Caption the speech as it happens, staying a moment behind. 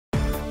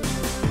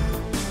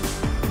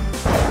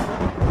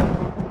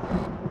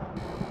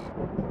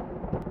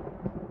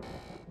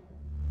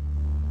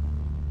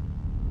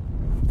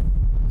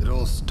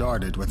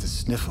started with a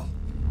sniffle.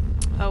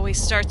 Always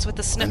starts with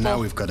a sniffle. And now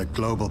we've got a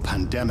global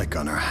pandemic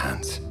on our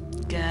hands.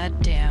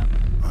 God damn.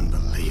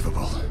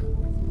 Unbelievable.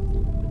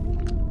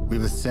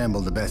 We've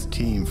assembled the best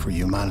team for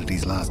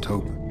humanity's last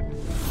hope.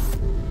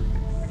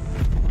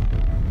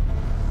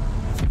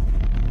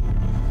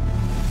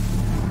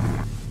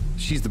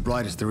 She's the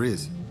brightest there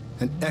is.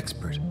 An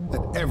expert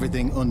at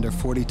everything under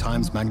 40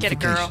 times magnification.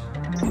 Get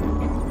it,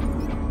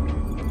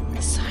 girl.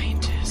 The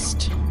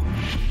scientist.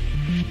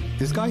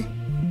 This guy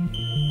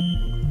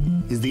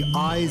is the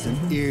eyes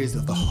and ears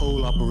of the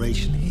whole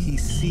operation. He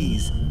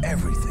sees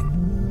everything.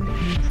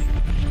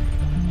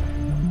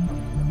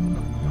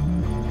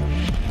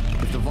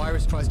 If the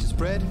virus tries to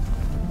spread,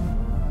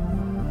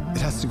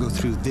 it has to go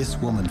through this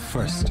woman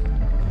first.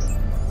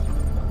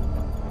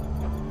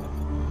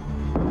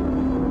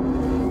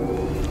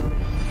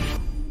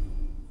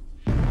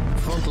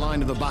 Front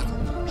line of the battle,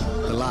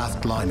 the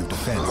last line of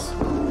defense.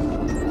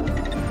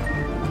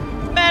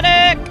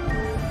 Medic!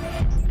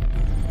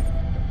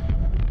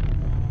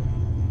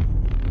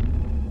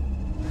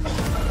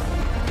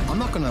 I'm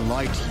not gonna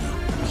lie to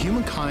you.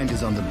 Humankind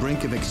is on the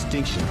brink of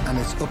extinction, and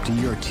it's up to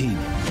your team.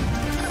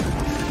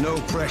 No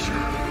pressure.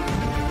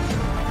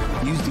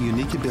 Use the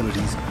unique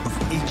abilities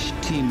of each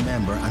team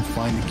member and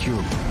find the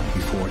cure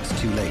before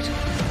it's too late.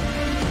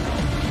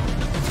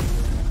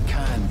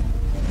 Can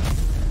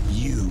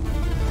you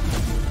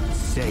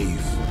save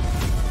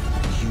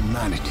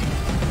humanity?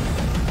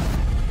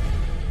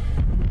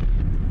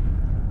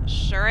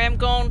 Sure am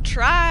gonna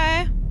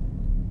try.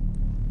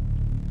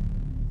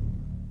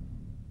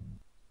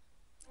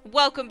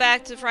 Welcome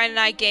back to Friday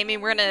Night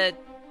Gaming. We're gonna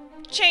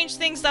change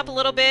things up a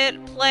little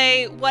bit,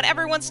 play what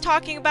everyone's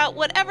talking about,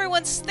 what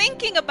everyone's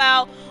thinking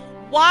about,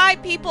 why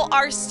people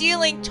are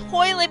stealing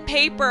toilet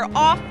paper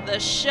off the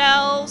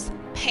shelves,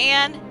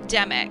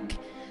 pandemic.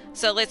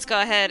 So let's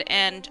go ahead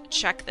and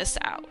check this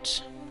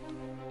out.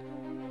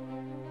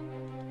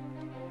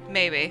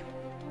 Maybe.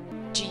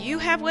 Do you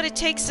have what it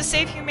takes to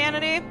save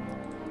humanity?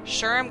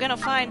 Sure, I'm gonna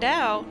find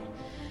out.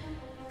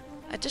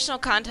 Additional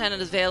content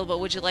is available.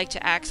 Would you like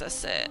to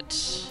access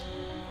it?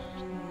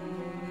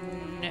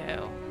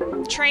 No.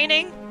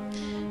 Training?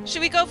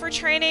 Should we go for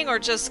training or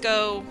just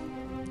go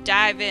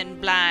dive in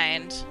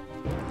blind?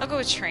 I'll go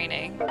with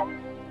training.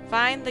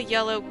 Find the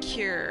yellow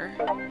cure.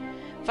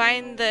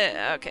 Find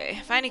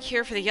a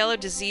cure for the yellow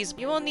disease.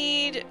 You will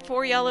need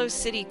 4 yellow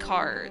city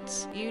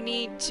cards. You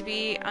need to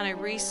be on a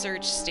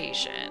research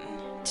station.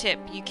 Tip,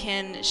 you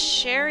can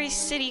share a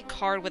city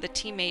card with a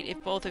teammate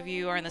if both of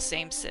you are in the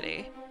same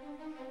city.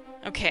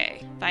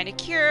 Okay, find a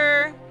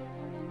cure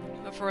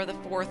before the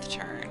 4th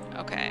turn.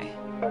 Okay.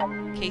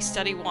 Case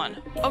study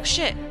 1. Oh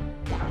shit!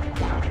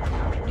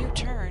 New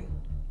turn.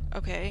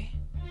 Okay.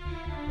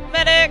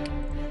 Medic!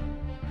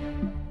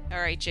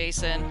 Alright,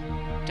 Jason.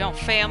 Don't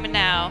fail me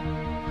now.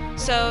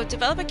 So,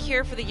 develop a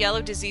cure for the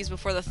yellow disease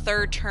before the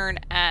 3rd turn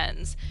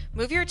ends.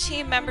 Move your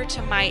team member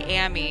to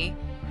Miami.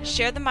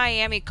 Share the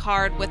Miami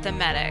card with the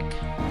medic.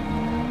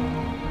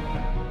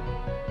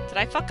 Did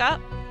I fuck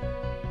up?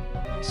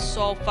 I'm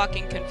so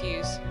fucking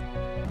confused.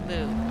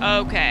 Move.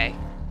 Okay.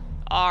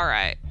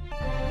 Alright.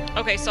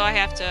 Okay, so I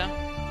have to...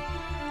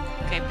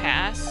 Okay,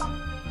 pass.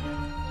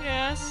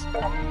 Yes.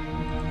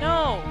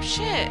 No,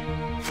 shit.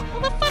 How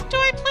the fuck do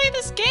I play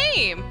this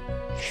game?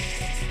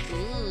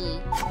 Ooh.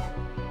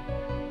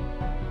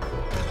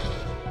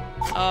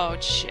 Oh,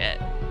 shit.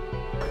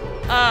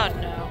 Oh,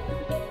 no.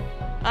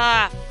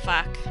 Ah,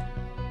 fuck.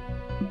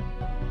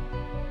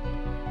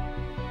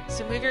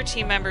 So move your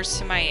team members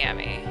to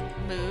Miami.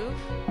 Move.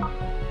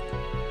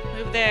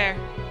 Move there.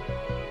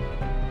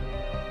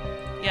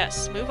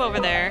 Yes, move over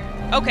there.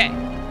 Okay.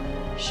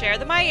 Share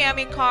the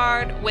Miami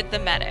card with the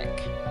medic.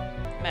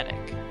 Medic.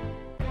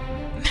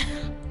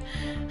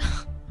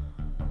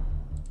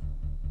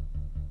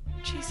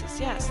 Jesus,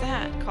 yes,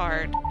 that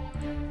card.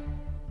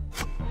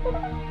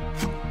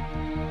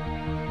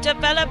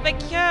 Develop a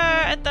cure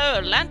at the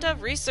Atlanta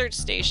Research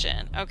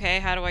Station. Okay,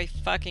 how do I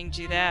fucking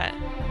do that?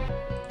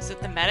 Is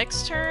it the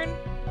medic's turn?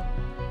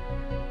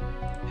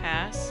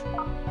 Pass.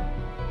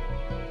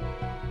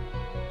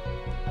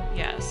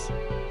 Yes.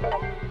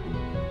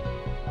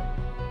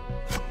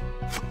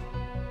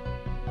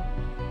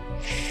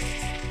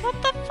 What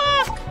the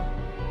fuck?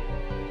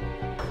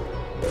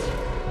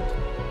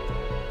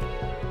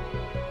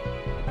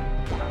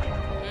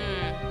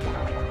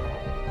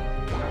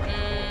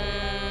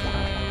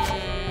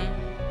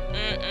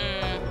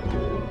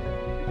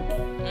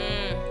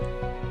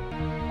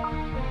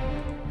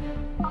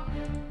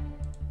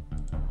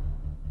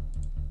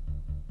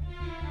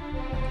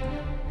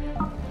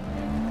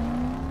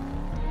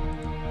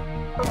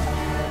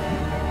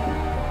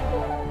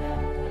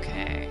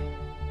 Okay.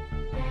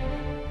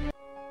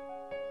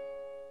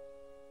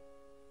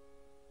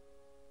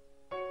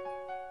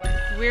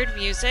 Weird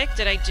music.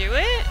 Did I do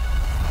it?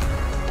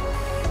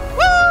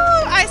 Woo!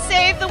 I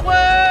saved the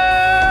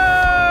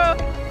world!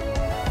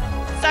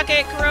 Suck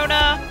it,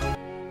 Corona!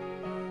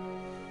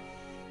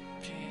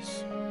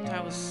 Jeez.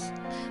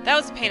 That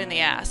was a pain in the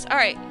ass.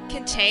 Alright,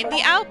 contain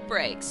the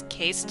outbreaks.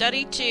 Case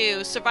study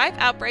 2. Survive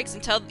outbreaks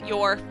until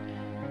your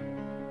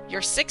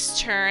 6th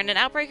turn. An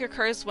outbreak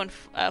occurs when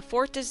a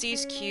 4th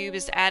disease cube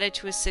is added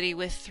to a city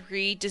with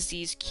 3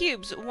 disease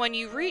cubes. When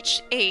you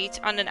reach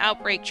 8 on an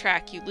outbreak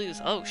track, you lose.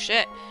 Oh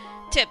shit.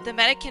 Tip, the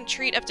medic can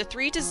treat up to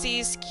 3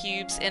 disease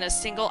cubes in a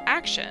single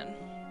action.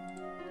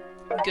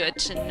 Good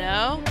to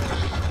know.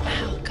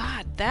 Oh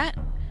god, that...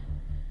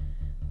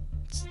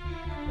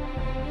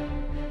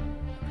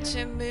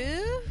 To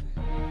move?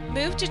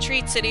 Move to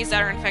treat cities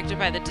that are infected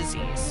by the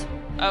disease.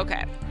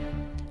 Okay.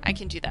 I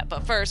can do that,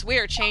 but first, we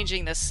are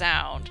changing the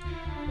sound.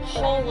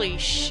 Holy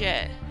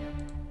shit.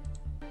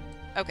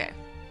 Okay.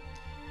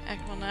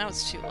 Well, now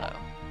it's too low.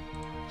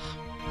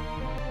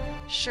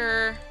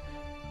 Sure.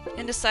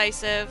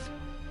 Indecisive.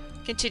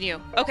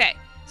 Continue. Okay.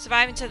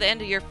 Survive until the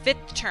end of your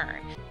 5th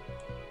turn.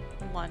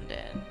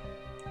 London.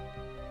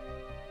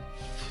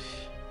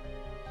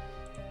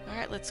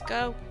 Alright, let's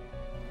go.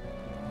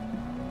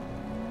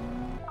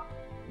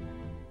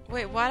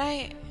 Wait, what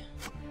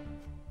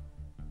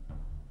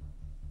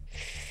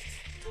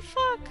the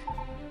fuck?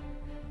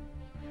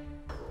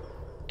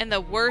 And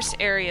the worst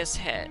areas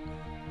hit.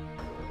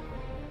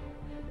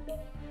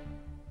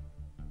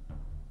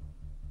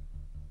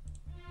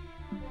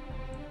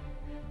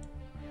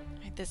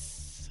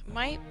 This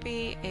might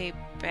be a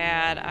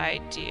bad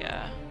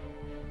idea.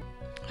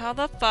 How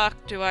the fuck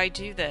do I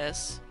do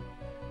this?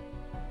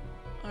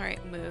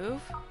 Alright,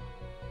 move.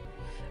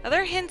 Are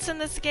there hints in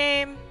this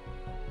game?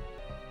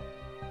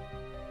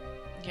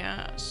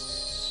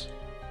 Yes.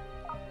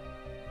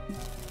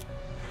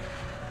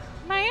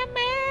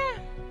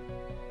 Miami!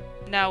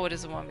 Now what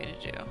does it want me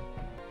to do?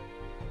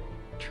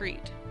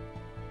 Treat.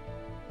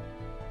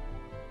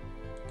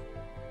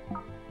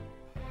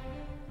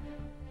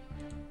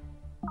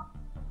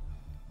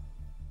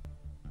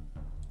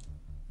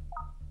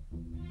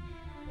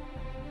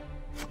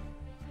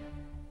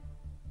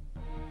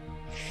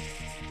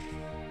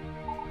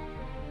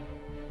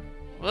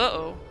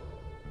 Uh-oh.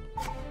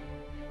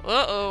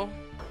 Uh-oh.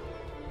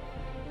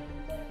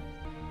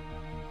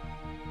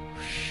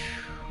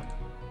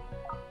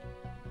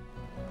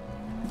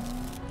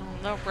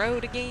 On the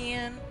road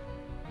again.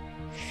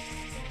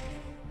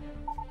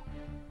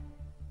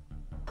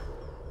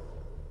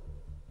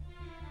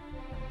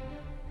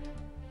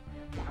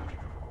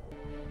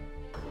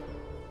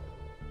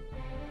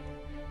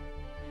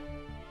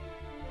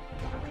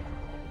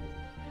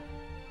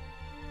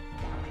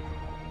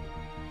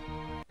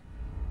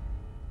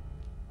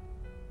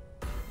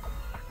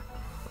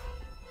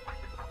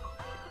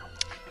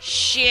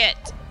 Shit.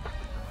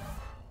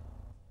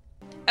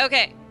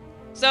 Okay,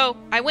 so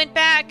I went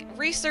back,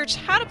 researched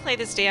how to play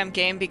this damn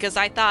game because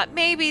I thought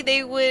maybe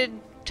they would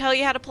tell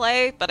you how to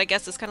play, but I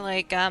guess it's kind of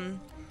like,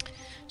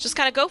 just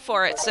kind of go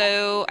for it.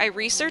 So I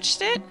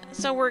researched it,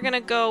 so we're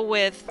gonna go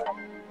with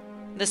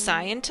the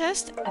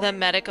scientist, the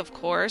medic, of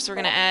course. We're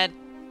gonna add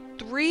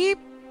 3,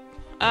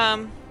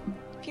 a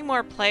few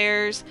more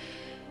players.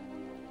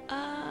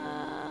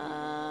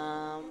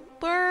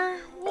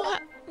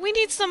 We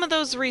need some of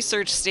those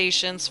research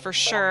stations for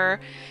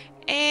sure.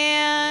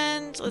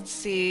 And let's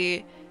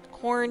see.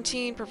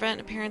 Quarantine,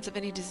 prevent appearance of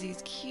any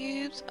disease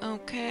cubes.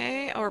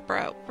 Okay. Or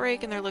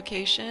outbreak in their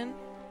location.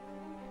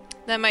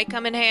 That might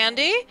come in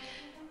handy.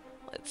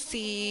 Let's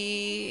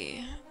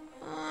see.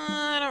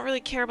 I don't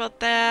really care about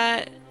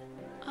that.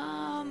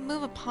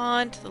 Move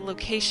upon to the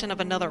location of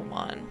another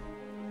one.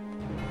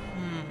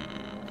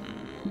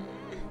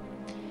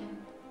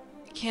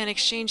 Can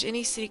exchange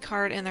any city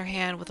card in their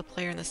hand with a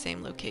player in the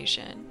same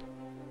location.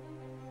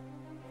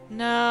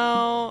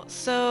 No,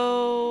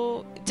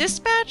 so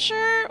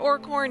dispatcher or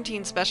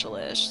quarantine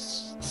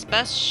specialist?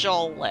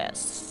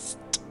 Specialist.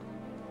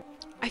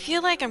 I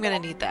feel like I'm gonna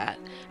need that.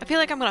 I feel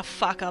like I'm gonna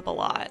fuck up a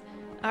lot.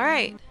 All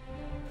right.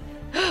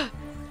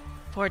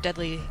 4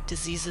 deadly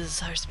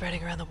diseases are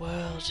spreading around the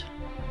world.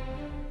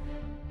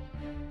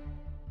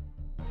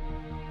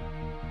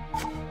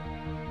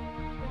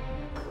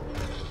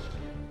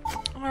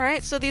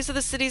 Alright, so these are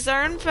the cities that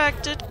are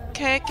infected.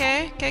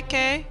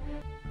 KK.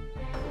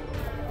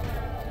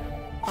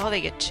 Oh,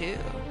 they get 2.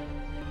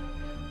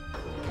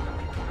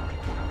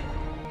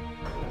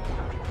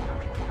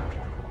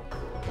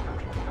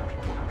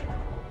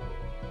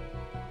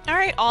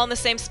 Alright, all in the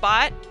same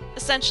spot,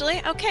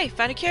 essentially. Okay,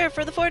 find a cure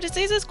for the 4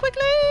 diseases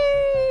quickly!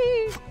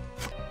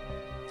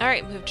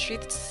 Alright, move to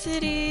treat the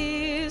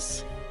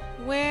cities.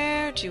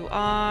 Where do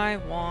I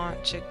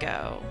want to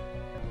go?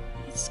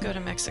 Let's go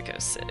to Mexico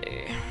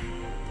City.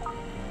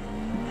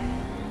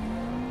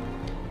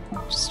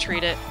 Just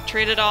treat it.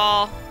 Treat it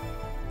all.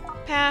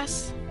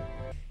 Pass.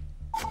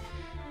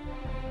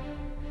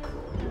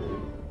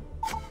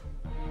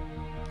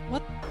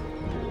 What?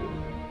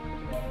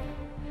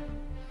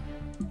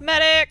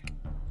 Medic!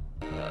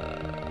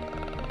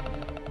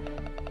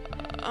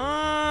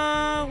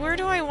 Where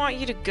do I want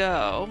you to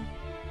go?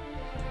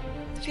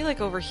 I feel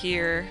like over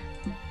here.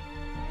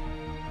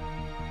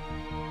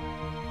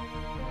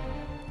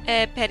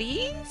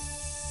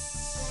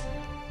 Paris?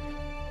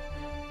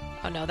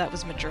 Oh no, that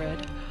was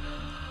Madrid.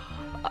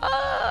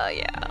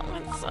 Yeah,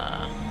 let's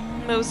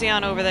mosey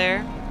on over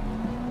there.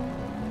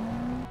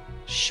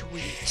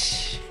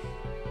 Sweet.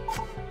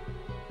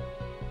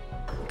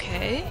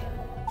 Okay.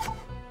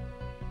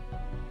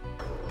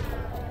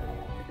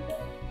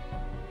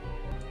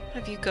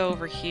 Have you go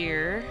over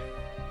here.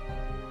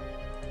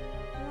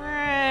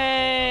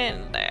 Right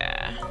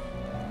there.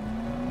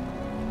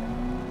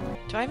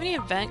 Do I have any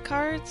event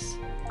cards?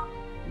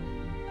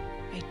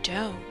 I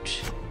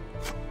don't.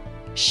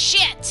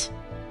 Shit!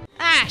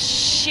 Ah,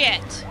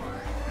 shit!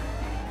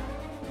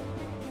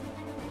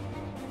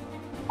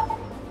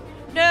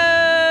 No!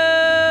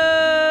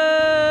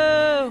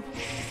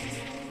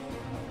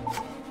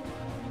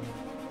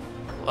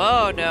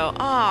 Oh no.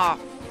 Ah.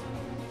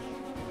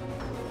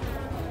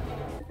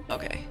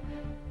 Okay.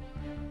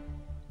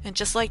 And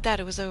just like that,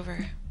 it was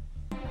over.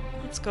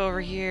 Let's go over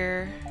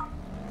here.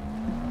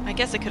 I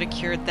guess I could have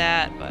cured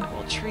that, but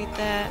we'll treat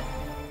that.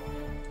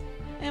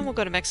 And we'll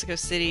go to Mexico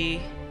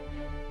City.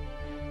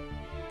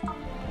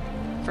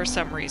 For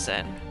some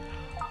reason.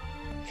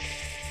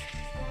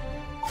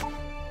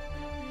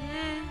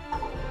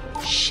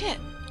 Shit.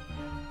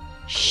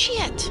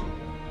 Shit!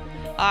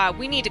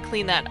 We need to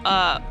clean that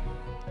up.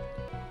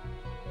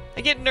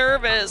 I get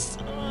nervous.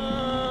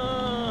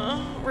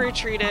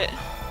 Retreat it.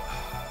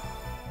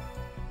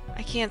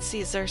 I can't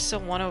see. Is there still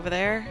one over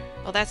there?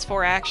 Oh, that's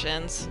 4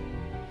 actions.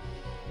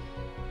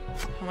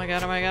 Oh my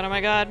god, oh my god, oh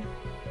my god.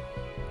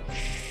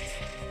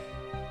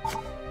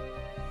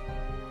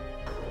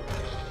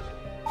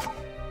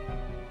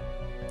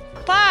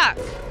 Fuck!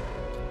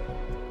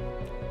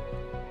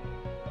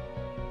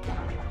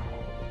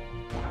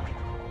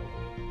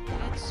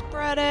 It's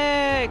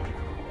spreading!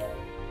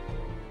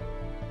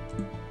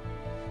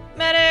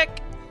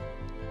 Medic!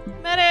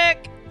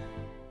 Medic!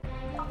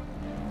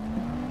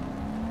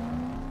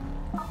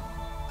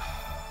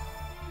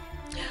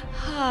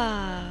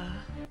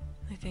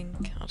 I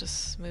think I'll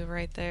just move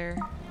right there.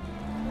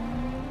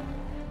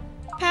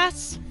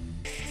 Pass!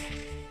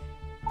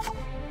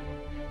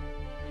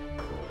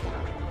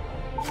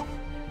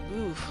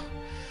 Oof.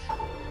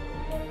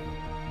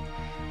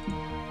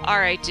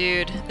 Alright,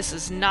 dude. This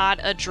is not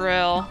a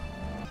drill.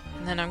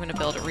 And then I'm gonna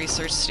build a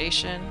research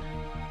station.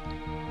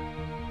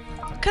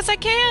 'Cause I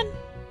can!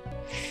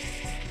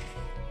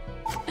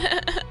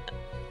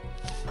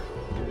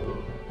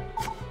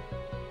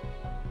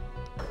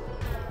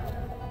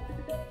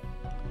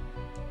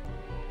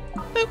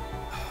 Boop.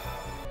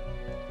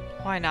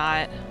 Why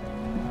not?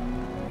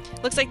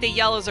 Looks like the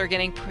yellows are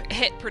getting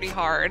hit pretty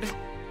hard.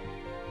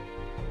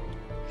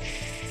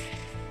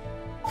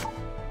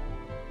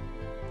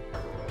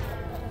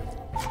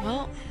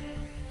 Well,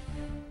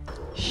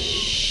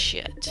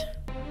 shit.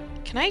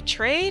 Can I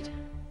trade?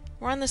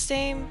 We're on the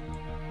same...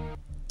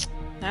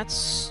 That's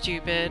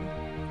stupid.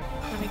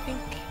 Let me think.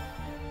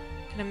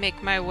 I'm gonna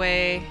make my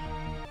way...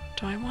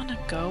 Do I want to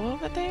go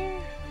over there?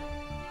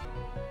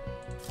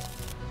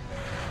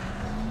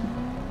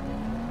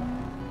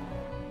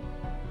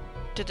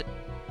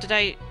 Did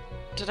I...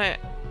 I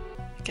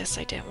guess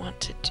I didn't want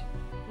to do...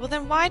 Well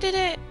then why did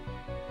it...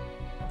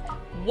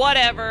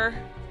 Whatever.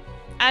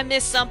 I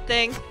missed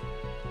something.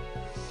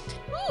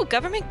 Ooh,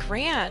 government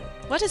grant.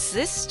 What does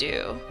this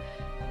do?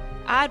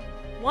 Add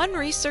 1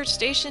 research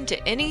station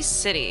to any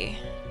city.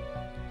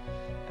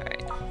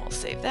 Alright, we'll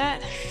save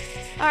that.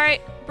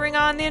 Alright, bring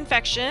on the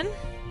infection.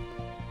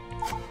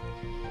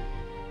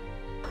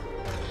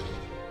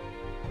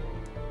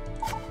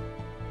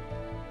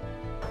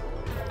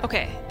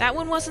 Okay, that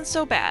one wasn't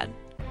so bad.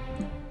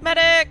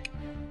 Medic!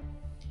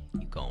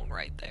 You going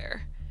right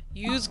there.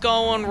 You's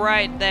going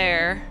right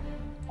there.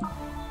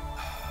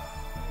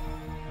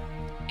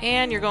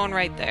 And you're going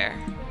right there.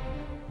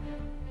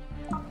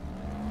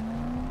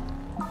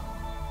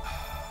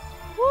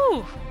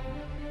 Woo!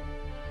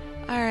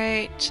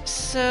 Alright,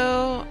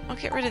 so I'll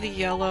get rid of the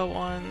yellow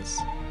ones.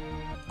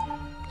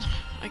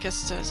 I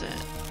guess it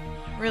doesn't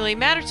really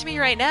matter to me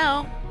right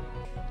now.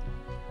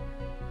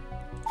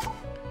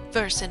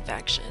 First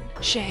infection,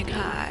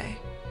 Shanghai.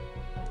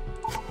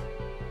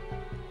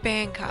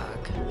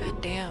 Bangkok.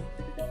 God damn.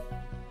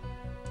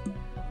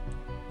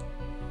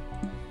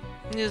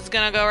 You're just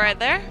gonna go right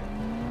there.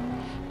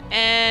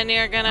 And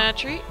you're gonna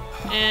treat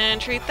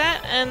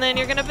that, and then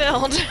you're gonna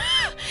build.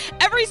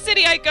 Every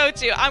city I go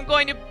to, I'm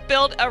going to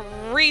build a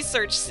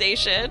research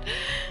station.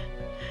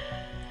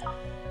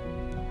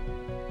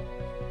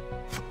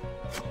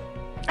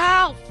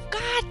 Oh,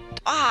 God.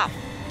 Ah, oh,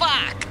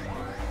 fuck.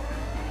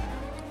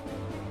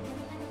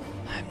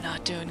 I'm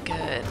not doing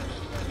good.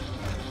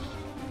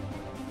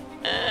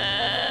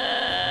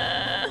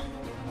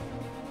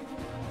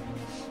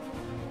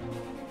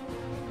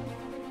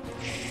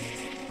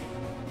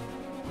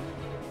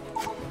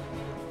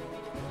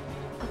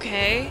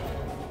 Okay.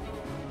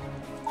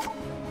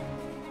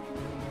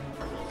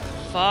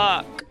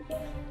 Fuck.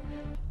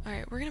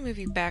 Alright, we're gonna move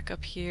you back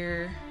up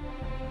here.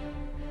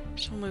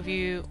 So we'll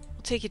we'll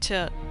take you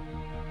to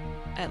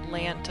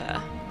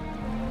Atlanta.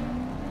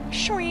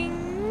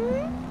 Shwing!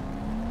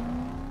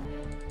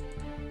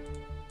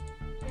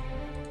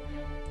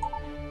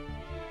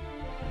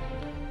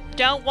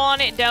 Don't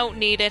want it, don't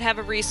need it. Have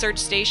a research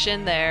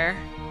station there.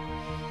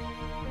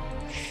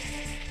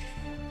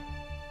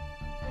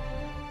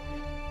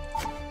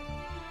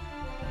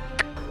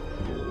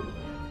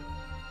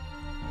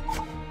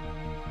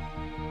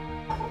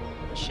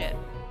 Shit.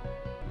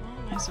 Well,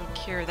 might as well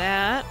cure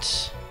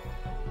that.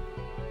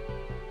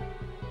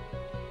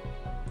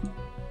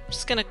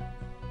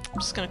 I'm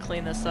just gonna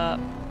clean this up.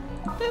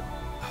 Boop.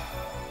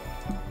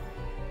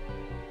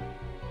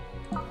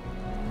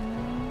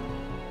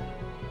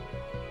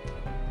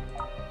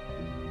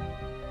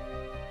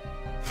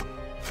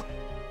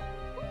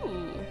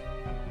 Ooh.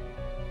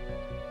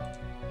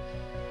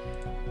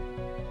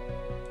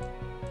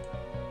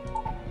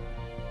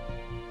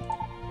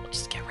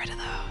 Just get rid of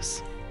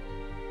those.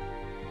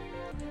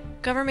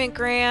 Government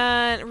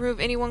grant. Remove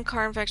any one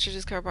car infected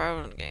this car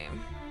part of the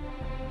game.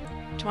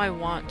 Do I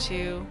want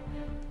to?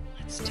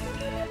 Let's do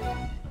that.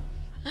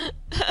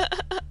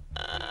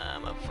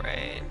 I'm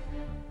afraid.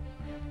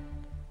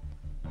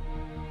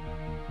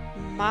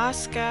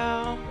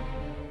 Moscow.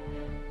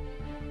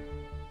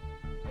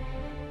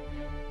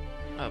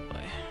 Oh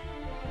boy.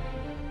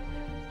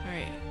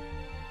 Alright.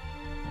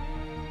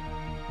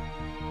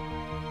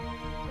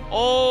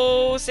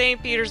 Oh,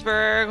 St.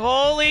 Petersburg.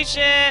 Holy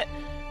shit.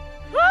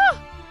 Woo!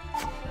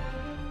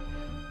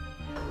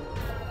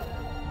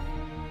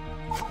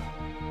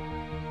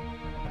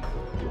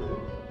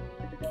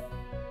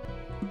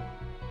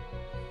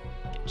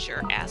 Get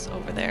your ass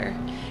over there.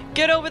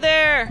 Get over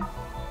there!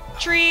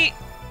 Treat!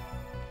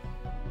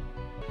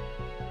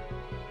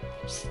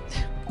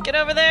 Get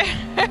over there!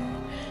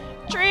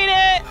 Treat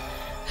it!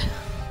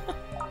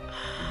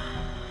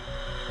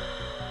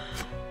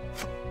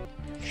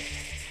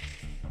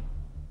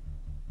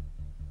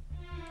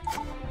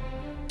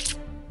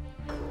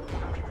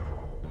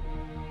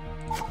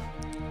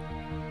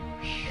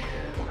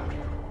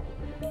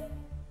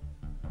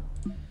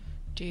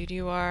 Dude,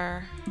 you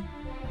are...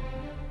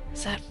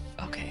 Is that...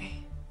 Okay.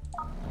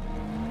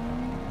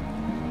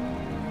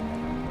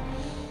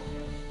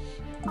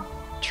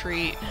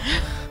 Treat.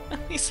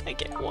 At least I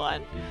get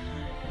one.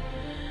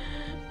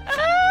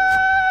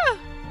 Ah!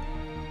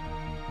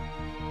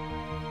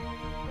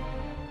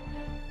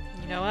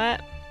 You know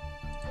what?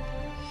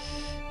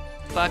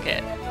 Fuck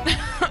it.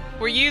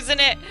 We're using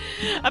it!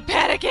 I'm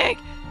panicking!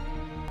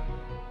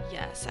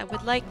 Yes, I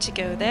would like to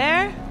go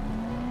there.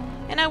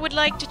 And I would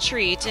like to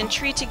treat, and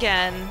treat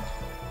again.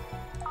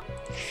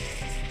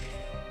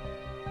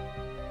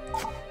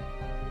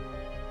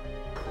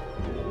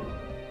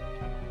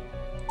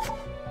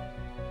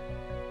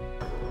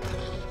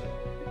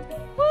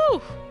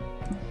 Woo!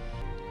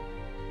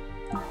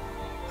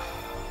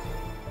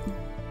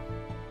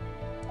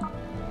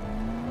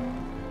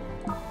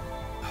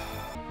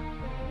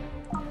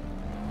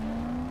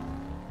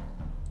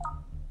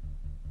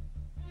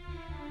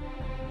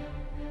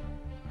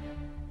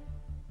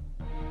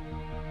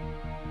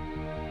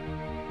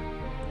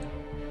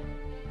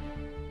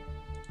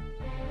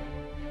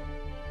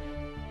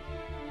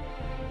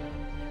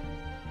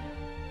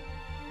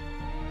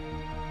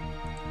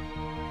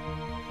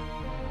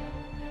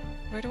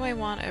 Where do I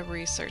want a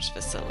research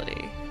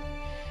facility?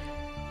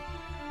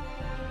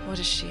 What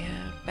does she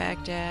have?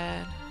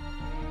 Baghdad.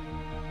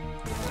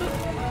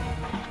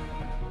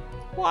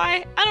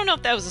 Why? I don't know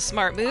if that was a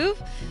smart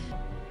move.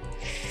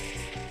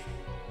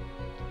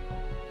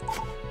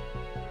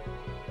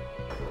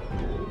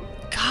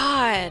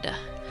 God.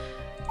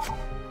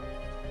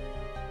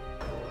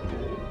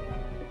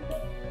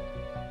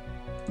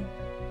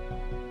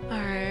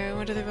 Alright,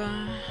 what do they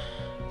want?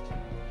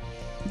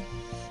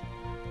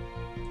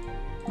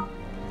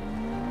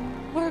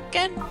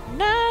 Working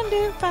 9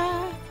 to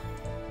 5.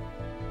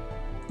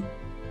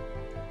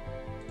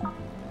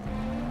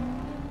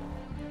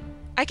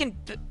 I can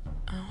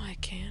oh, I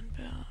can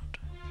build.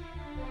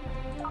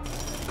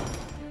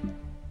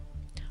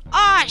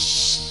 Ah,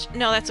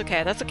 no, that's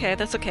okay. That's okay.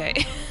 That's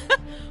okay.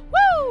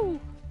 Woo!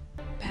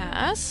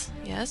 Pass.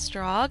 Yes,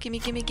 draw. Gimme,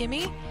 gimme,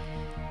 gimme.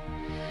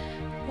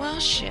 Well,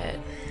 shit.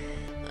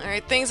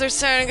 Alright, things are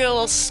starting to get a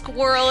little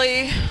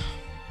squirrely.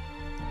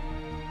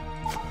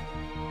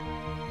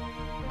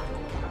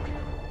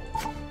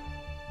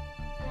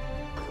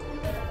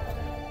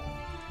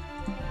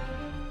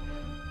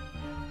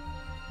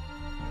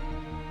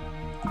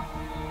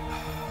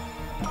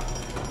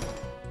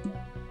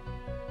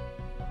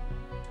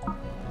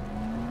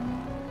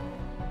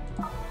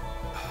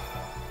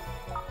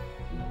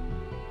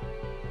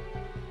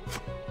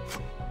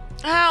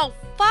 Ow,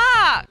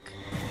 fuck!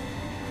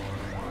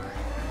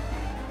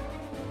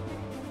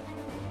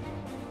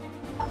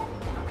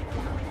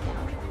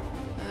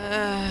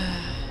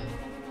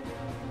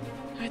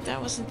 Alright, that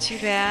wasn't too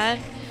bad.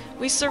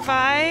 We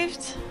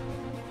survived.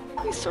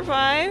 We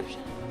survived.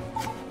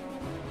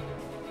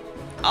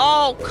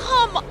 Oh,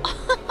 come on!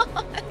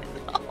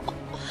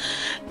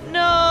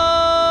 No!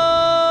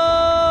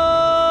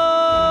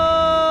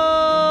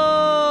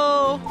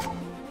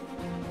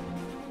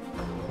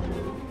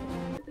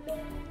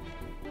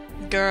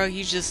 Girl,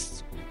 you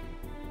just...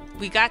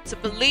 We got to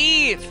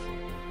believe!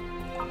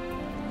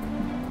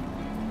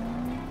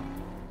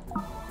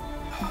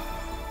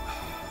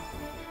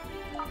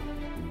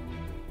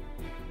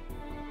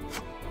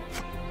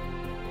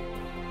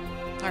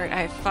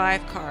 I have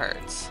 5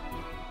 cards.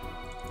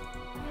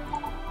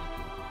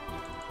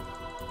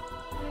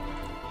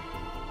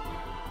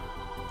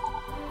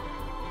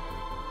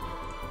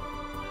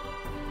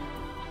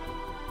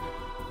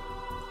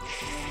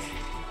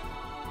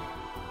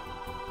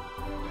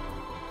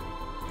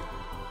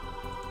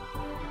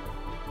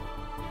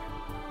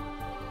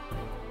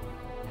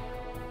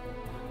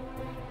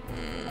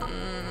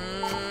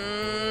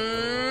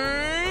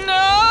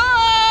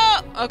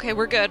 Okay,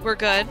 we're good. We're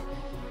good.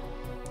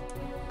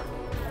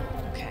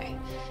 Okay,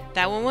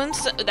 that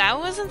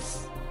wasn't.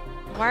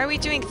 Why are we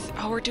doing?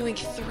 Oh, we're doing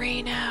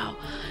 3 now,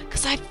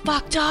 cause I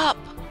fucked up.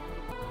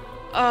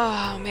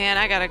 Oh man,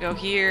 I gotta go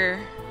here.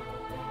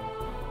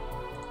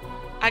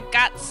 I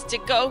gots to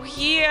go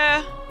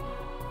here.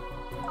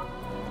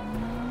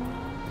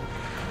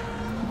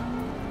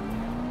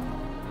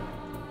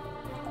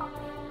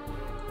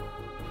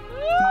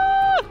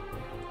 Woo!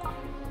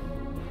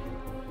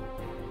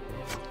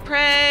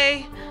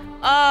 Pray.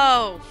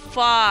 Oh,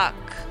 fuck.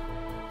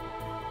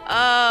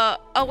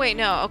 Oh wait,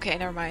 no. Okay,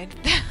 never mind.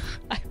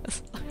 I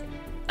was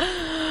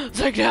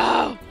like,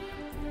 no.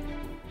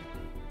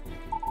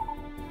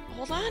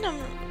 Hold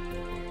on,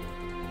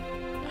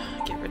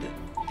 get rid of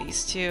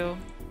these 2.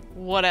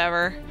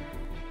 Whatever.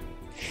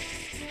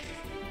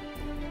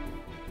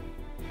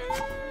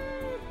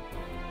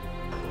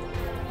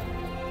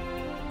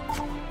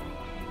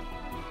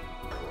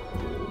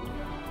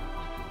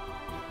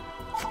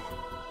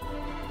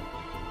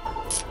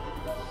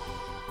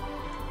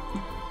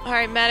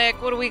 Alright,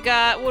 medic, what do we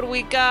got? What do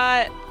we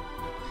got?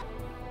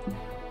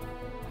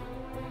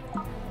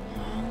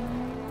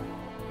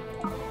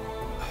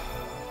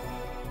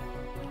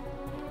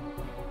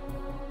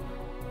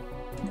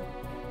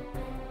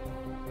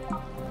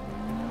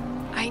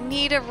 I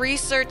need a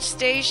research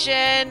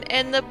station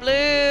in the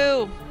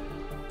blue.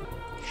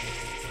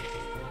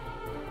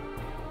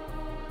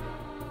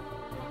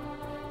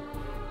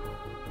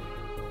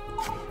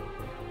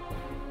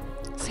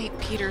 St.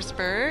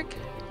 Petersburg.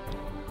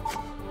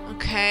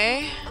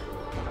 Okay.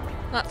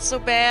 Not so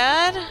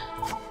bad.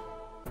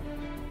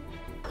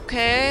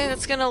 Okay,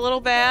 that's getting a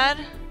little bad.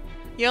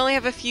 You only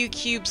have a few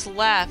cubes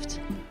left.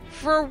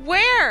 For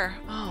where?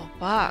 Oh,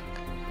 fuck.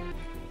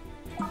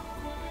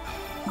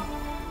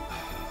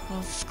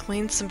 Let's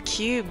clean some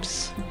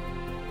cubes.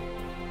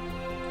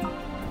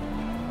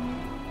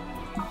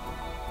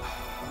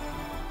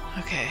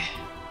 Okay.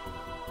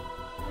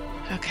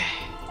 Okay.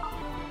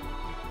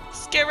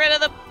 Let's get rid of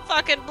the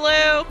fucking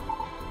blue.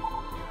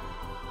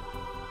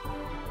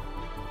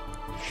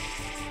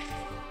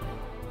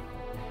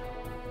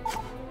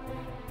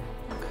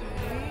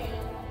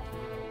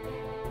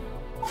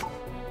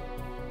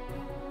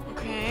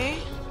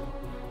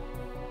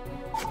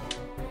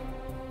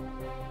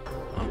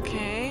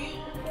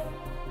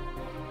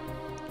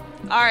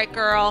 Alright,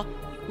 girl.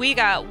 We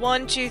got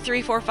 1, 2,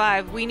 3, 4,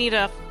 5. We need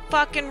a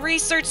fucking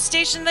research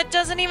station that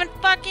doesn't even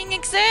fucking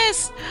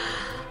exist!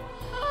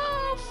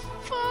 Oh,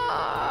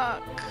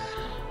 fuck.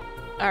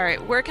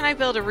 Alright, where can I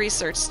build a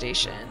research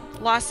station?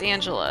 Los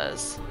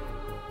Angeles.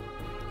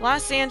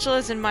 Los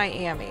Angeles and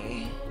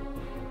Miami.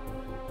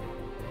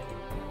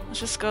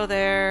 Let's just go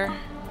there.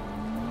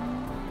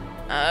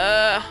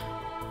 Oh,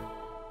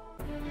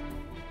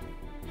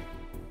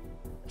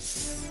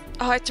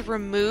 I have to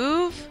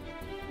remove?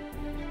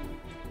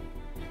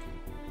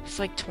 It's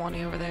like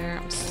 20 over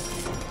there.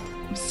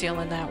 I'm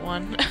stealing that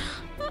one.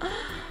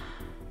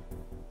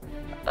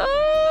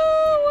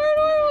 Oh, where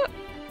do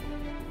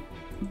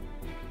I...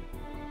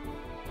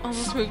 I'll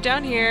just move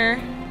down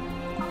here.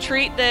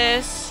 Treat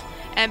this.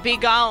 And be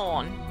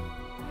gone.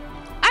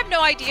 I have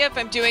no idea if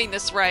I'm doing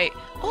this right.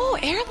 Oh,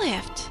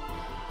 airlift.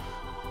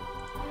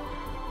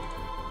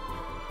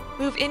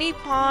 Move any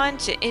pawn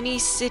to any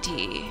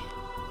city.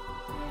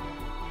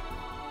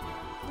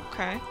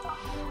 Okay.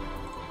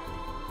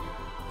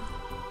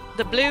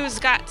 The blue's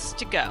gots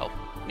to go.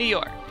 New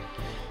York.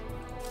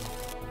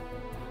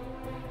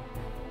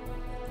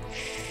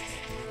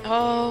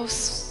 Oh,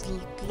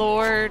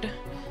 Lord.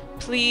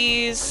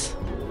 Please.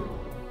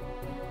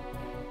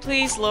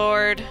 Please,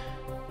 Lord.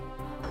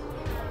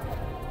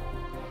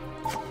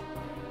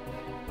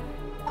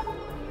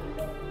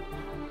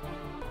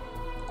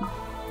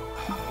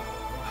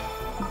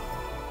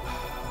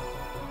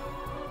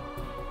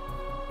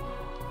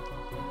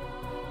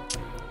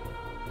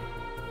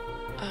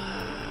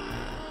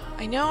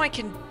 I know I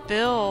can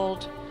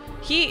build.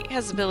 He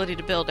has the ability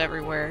to build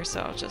everywhere,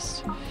 so I'll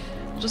just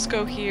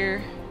go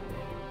here.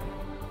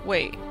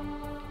 Wait.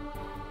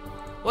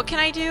 What can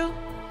I do?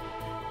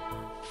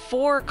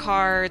 4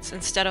 cards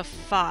instead of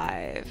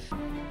 5.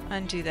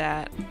 Undo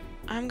that.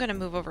 I'm gonna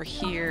move over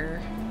here.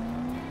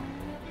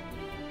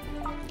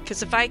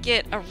 Because if I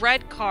get a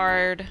red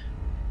card...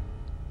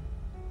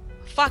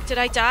 Fuck, did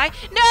I die?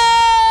 No!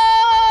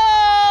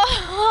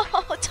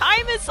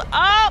 Time is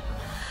up!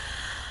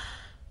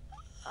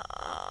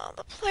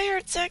 The player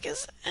deck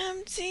is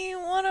empty.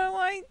 What do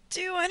I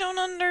do? I don't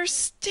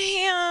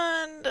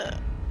understand.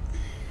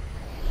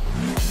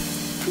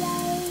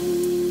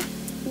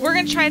 We're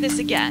gonna try this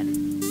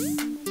again.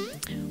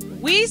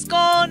 We's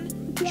gone.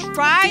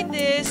 Try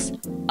this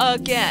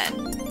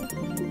again.